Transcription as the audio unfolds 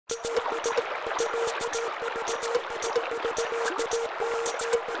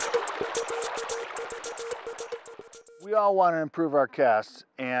all want to improve our casts,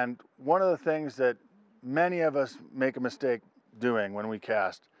 and one of the things that many of us make a mistake doing when we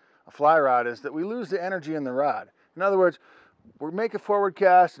cast a fly rod is that we lose the energy in the rod. In other words, we make a forward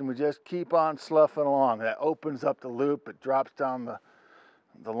cast and we just keep on sloughing along. That opens up the loop, it drops down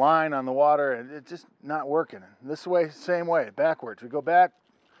the line on the water, and it's just not working. This way, same way, backwards. We go back,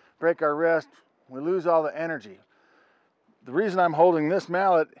 break our wrist, we lose all the energy. The reason I'm holding this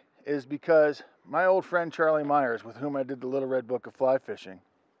mallet is because my old friend Charlie Meyers, with whom I did the Little Red Book of Fly Fishing,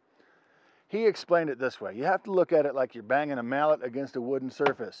 he explained it this way. You have to look at it like you're banging a mallet against a wooden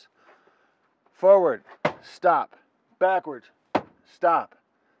surface. Forward, stop. Backwards, stop.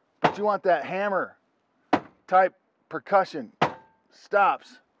 But you want that hammer type percussion.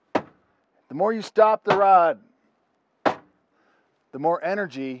 Stops. The more you stop the rod, the more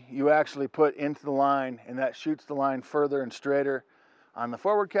energy you actually put into the line, and that shoots the line further and straighter on the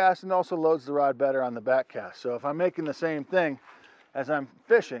forward cast and also loads the rod better on the back cast. So if I'm making the same thing as I'm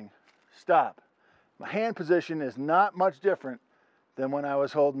fishing, stop. My hand position is not much different than when I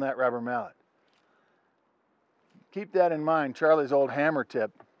was holding that rubber mallet. Keep that in mind, Charlie's old hammer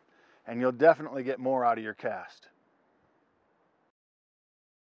tip, and you'll definitely get more out of your cast.